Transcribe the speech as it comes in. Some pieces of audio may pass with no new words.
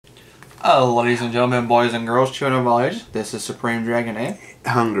Ladies and gentlemen, boys and girls, children of all ages, this is Supreme Dragon and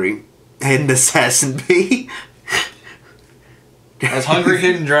Hungry and Assassin B. as Hungry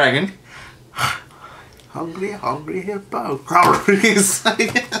Hidden Dragon. Hungry hippo.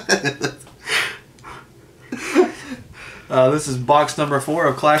 This is box number 4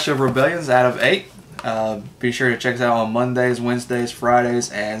 of Clash of Rebellions out of 8. Be sure to check us out on Mondays, Wednesdays, Fridays,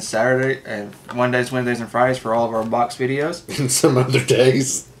 and Saturday, and Mondays, Wednesdays, and Fridays for all of our box videos. And some other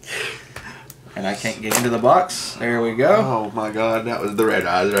days. And I can't get into the box. There we go. Oh my god, that was the red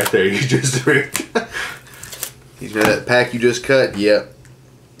eyes right there. You just ripped. You know that pack you just cut? Yep.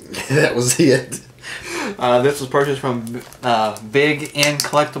 That was it. This was purchased from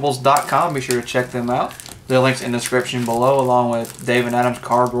BigNCollectibles.com. Be sure to check them out. The link's in the description below, along with Dave and Adam's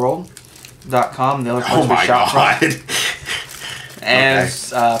Cardworld.com. The other place we shop from. And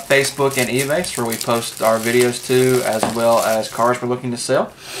Facebook and eBay, where we post our videos to, as well as cards we're looking to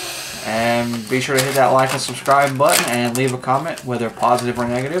sell. And be sure to hit that like and subscribe button and leave a comment, whether positive or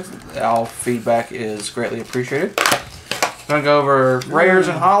negative. All feedback is greatly appreciated. Gonna go over rares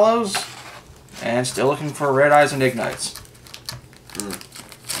and hollows, and still looking for red eyes and ignites.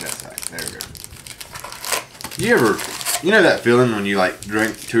 That's right. There we go. You know that feeling when you like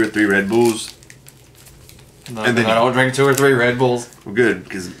drink 2 or 3 Red Bulls? No, and then I don't drink 2 or 3 Red Bulls. Well, good,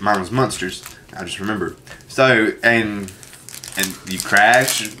 because mine was Monsters. I just remember. So, and you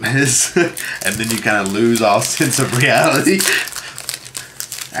crash, and then you kind of lose all sense of reality.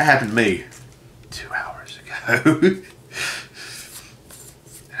 That happened to me 2 hours ago.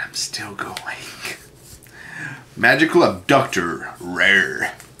 And I'm still going. Magical Abductor,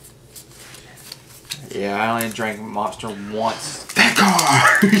 rare. Yeah, I only drank Monster once. That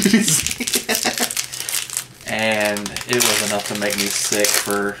card! And it was enough to make me sick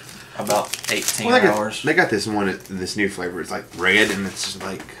for about 18 hours. They got this one, this new flavor. It's like red, and it's just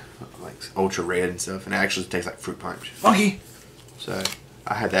like ultra red and stuff, and it actually tastes like fruit punch. Funky! So,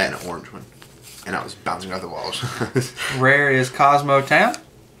 I had that in an orange one, and I was bouncing off the walls. Rare is Cosmo Town.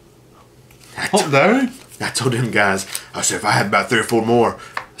 I told them guys, I said, if I have about 3 or 4 more,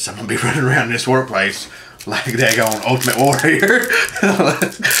 so I'm going to be running around this workplace like they go on Ultimate Warrior.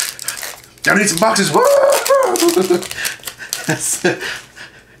 Y'all need some boxes.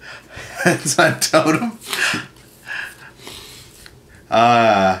 That's what I told him.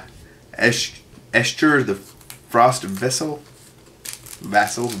 Escher the Frost Vessel.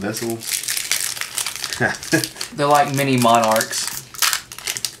 They're like mini monarchs.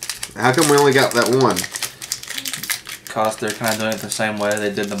 How come we only got that one? Because they're kind of doing it the same way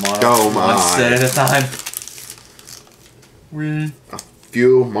they did the monarch. Oh my. One set at a time. A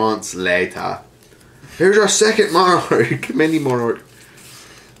few months later. Here's our second monarch. Mini monarch.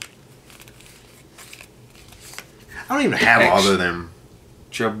 I don't even have all of them.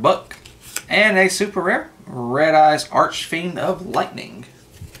 Jabuk. And a super rare, Red Eyes Archfiend of Lightning.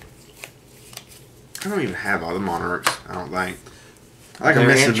 I don't even have all the monarchs, I don't think.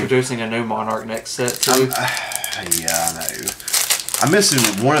 They're introducing a new monarch next set too. Yeah, I know. I'm missing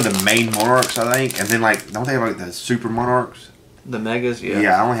one of the main monarchs, I think, and then like, don't they have like the super monarchs? The megas, yeah.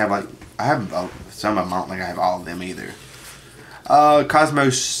 Yeah, I only have like, I have some of them. I don't think I have all of them either.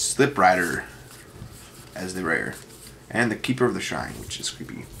 Cosmos Slip Rider as the rare, and the Keeper of the Shrine, which is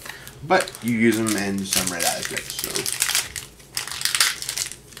creepy, but you use them in some Red Eyes decks, so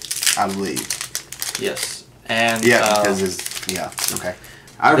I believe. Yes, and yeah, because it's okay.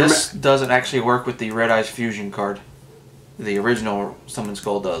 This doesn't actually work with the Red Eyes Fusion card. The original Summon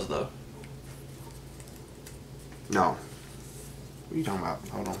Skull does, though. No. What are you talking about?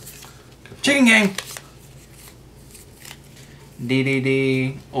 Hold on. Chicken Game!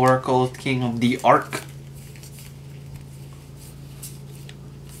 DDD Oracle King of the Ark.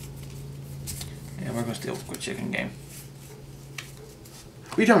 Yeah, we're going to steal with Chicken Game.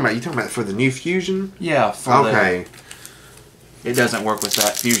 What are you talking about? You talking about for the new Fusion? Yeah, for okay. It doesn't work with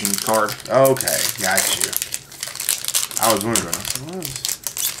that Fusion card. Okay, got you. I was wondering.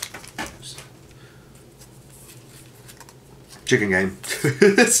 Chicken Game.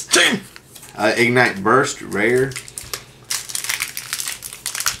 Chicken! Ignite Burst, rare.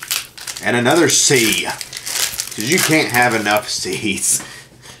 And another C. Because you can't have enough C's.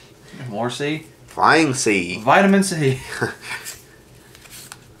 More C? Flying C. Vitamin C.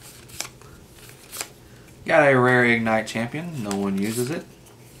 Got a rare Ignite Champion. No one uses it.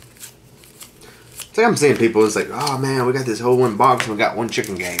 It's like I'm seeing people, it's like, oh man, we got this whole one box and we got one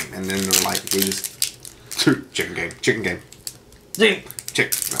Chicken Game. And then they're like, we just... Chicken Game.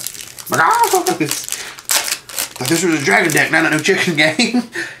 Thought this was a Dragon deck, not a new Chicken Game.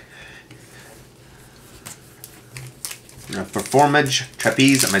 Performage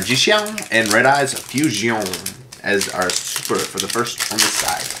Trapeze Magician and Red Eyes Fusion as our super for the first on this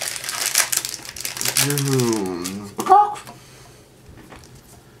side.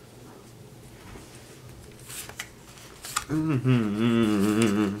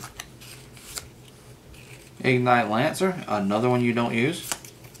 Ignite Lancer, another one you don't use.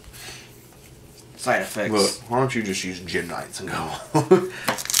 Side effects. Look, why don't you just use Gem Knights and go?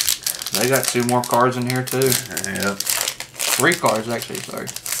 They got 2 more cards in here too. Yep. 3 cards actually, sorry.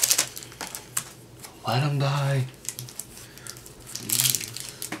 Let them die.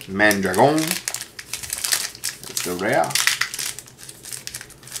 Mandragon. It's the rare.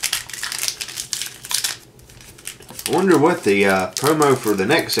 I wonder what the promo for the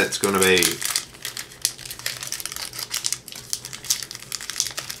next set's going to be.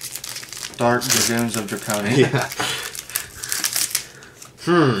 Dark Dragoons of Draconia. Yeah.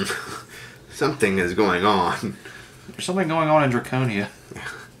 Something is going on. There's something going on in Draconia.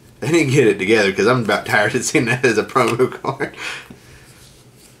 They didn't get it together because I'm about tired of seeing that as a promo card.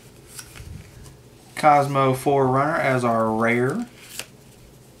 Cosmo Forerunner as our rare.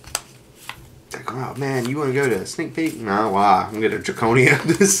 Like, oh man, you want to go to a sneak peek? No, why? I'm going to Draconia.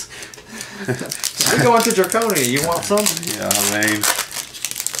 This. We're going to Draconia. You want some? Yeah, I mean.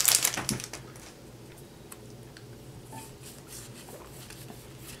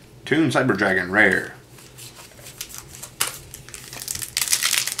 Toon Cyber Dragon rare.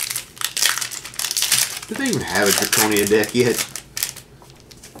 Do they even have a Draconia deck yet?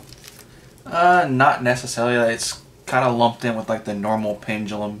 Not necessarily. It's kind of lumped in with like the normal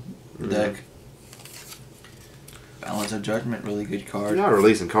Pendulum deck. Balance of Judgment, really good card. You're not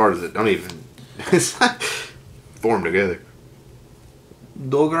releasing cards that don't even form together.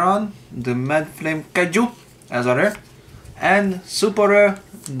 Dogran, the Mad Flame Kaiju as a rare. And super rare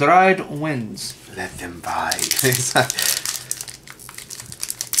Dried Winds. Let them bide.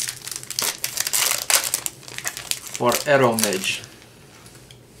 For Arrow Mage.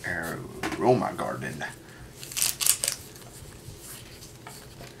 Roma Garden.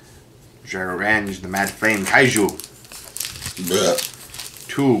 Range, the Mad Flame Kaiju. Blech.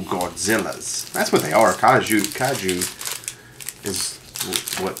 2 Godzillas. That's what they are. Kaiju is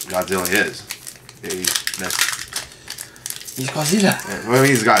what Godzilla is. He's Godzilla. Well,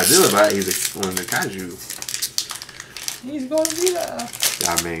 he's Godzilla, but he's one of the Kaiju. He's Godzilla.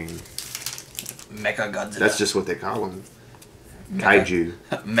 I mean, Mecha Godzilla. that's just what they call him. Kaiju.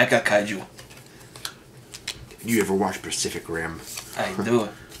 Mecha Kaiju. You ever watch Pacific Rim? I do.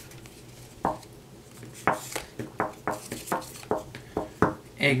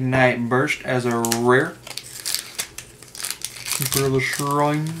 Ignite Burst as a rare. For the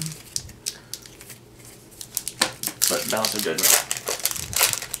Shrine. But Balance of Judgment.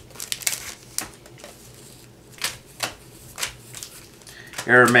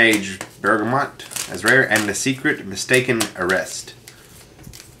 Air Mage Bergamot as rare, and the Secret Mistaken Arrest.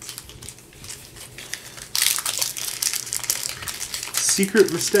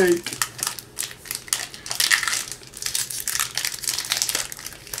 Secret Mistake.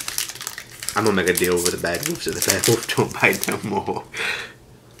 I'm gonna make a deal with the bad wolf so the bad wolf don't bite no more.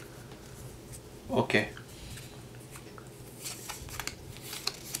 Okay.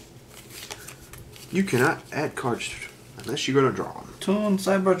 You cannot add cards unless you're gonna draw them. Toon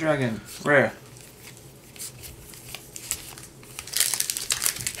Cyber Dragon. Rare.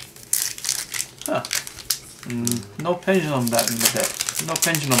 Huh. No Pendulum that in the deck. No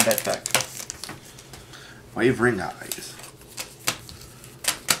Pendulum deck pack. Wavering Eyes.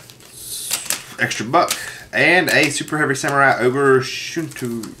 Extra buck. And a Super Heavy Samurai Ogre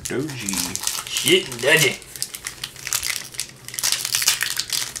Shunto Doji. Shit and Doji.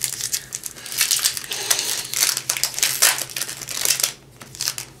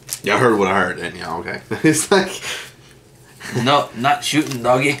 Y'all heard what I heard, didn't y'all? Okay. It's like... No, not Shooting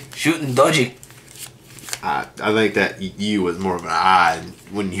Doggy. Shooting Doji. I think that you was more of an I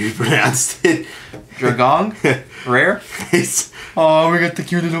when you pronounced it. Dragong? Rare? Oh, we got the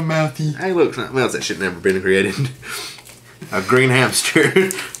cute little mouthy. Hey, look, something else that should never been created. A green hamster.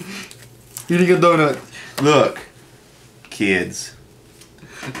 Eating a donut. Look, kids.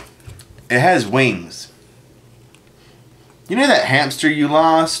 It has wings. You know that hamster you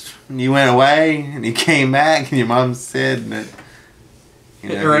lost when you went away and you came back and your mom said that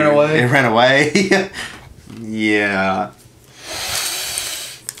it ran away? It ran away. Yeah.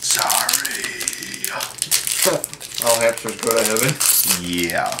 Sorry. All hamsters go to heaven.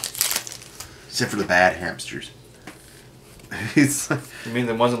 Yeah. Except for the bad hamsters. It's like, You mean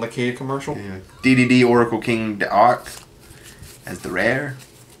the ones in the Kia commercial? yeah. DDD Oracle King Dark as the rare.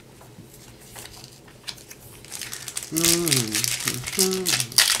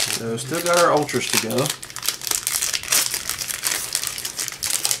 So still got our ultras to go.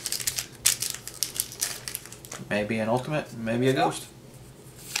 Maybe an ultimate, maybe a ghost.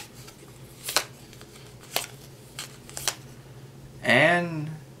 And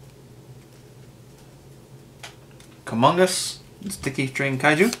Kumongas, Sticky String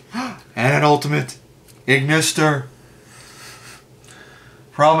Kaiju, and an ultimate, Ignister,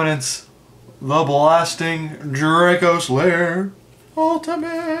 Prominence, the Blasting Draco Slayer,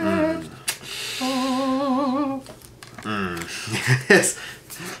 Ultimate. Yes.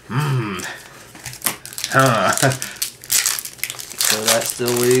 So that still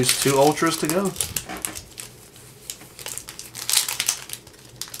leaves 2 ultras to go.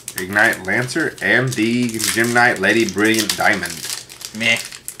 Ignite Lancer and the Gymnite Lady Brilliant Diamond. Meh.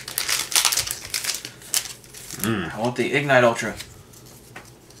 I want the Ignite Ultra.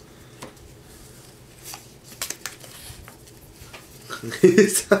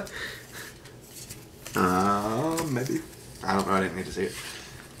 Maybe. I don't know. I didn't need to see it.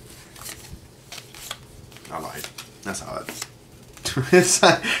 I lied. That's odd. It's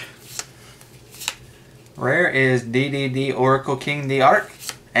Rare is DDD Oracle King the Arc,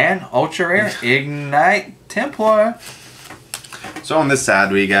 and Ultra Rare Ignite Templar. So on this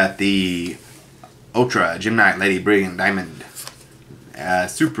side we got the Ultra Gymnite Lady Brilliant Diamond,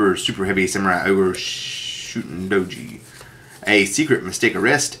 super heavy Samurai Ogre Shooting Doji, a Secret Mistake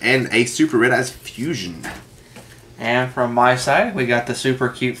Arrest, and a Super Red Eyes Fusion. And from my side, we got the super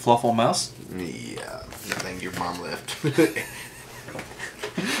cute Fluffle Mouse. Yeah, that thing your mom left for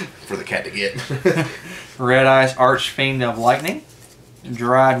the cat to get. Red Eyes Archfiend of Lightning,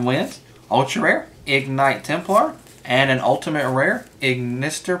 Dried Wind, Ultra Rare Ignite Templar, and an Ultimate Rare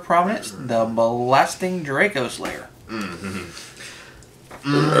Ignister Prominence, the Blasting Draco Slayer.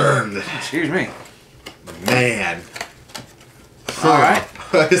 Excuse me. Man. Alright.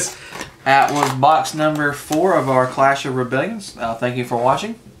 That was box number 4 of our Clash of Rebellions. Thank you for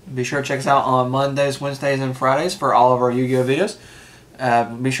watching. Be sure to check us out on Mondays, Wednesdays, and Fridays for all of our Yu-Gi-Oh! Videos.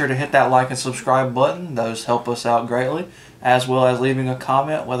 Be sure to hit that like and subscribe button. Those help us out greatly. As well as leaving a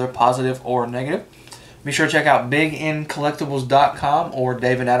comment, whether positive or negative. Be sure to check out BigNCollectibles.com or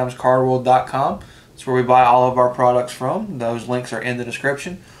DavidAdamsCardWorld.com. That's where we buy all of our products from. Those links are in the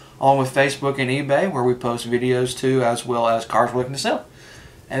description. Along with Facebook and eBay, where we post videos too, as well as cards we're looking to sell.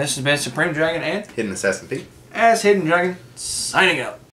 And this has been Supreme Dragon and Hidden Assassin Pete. as Hidden Dragon, signing out.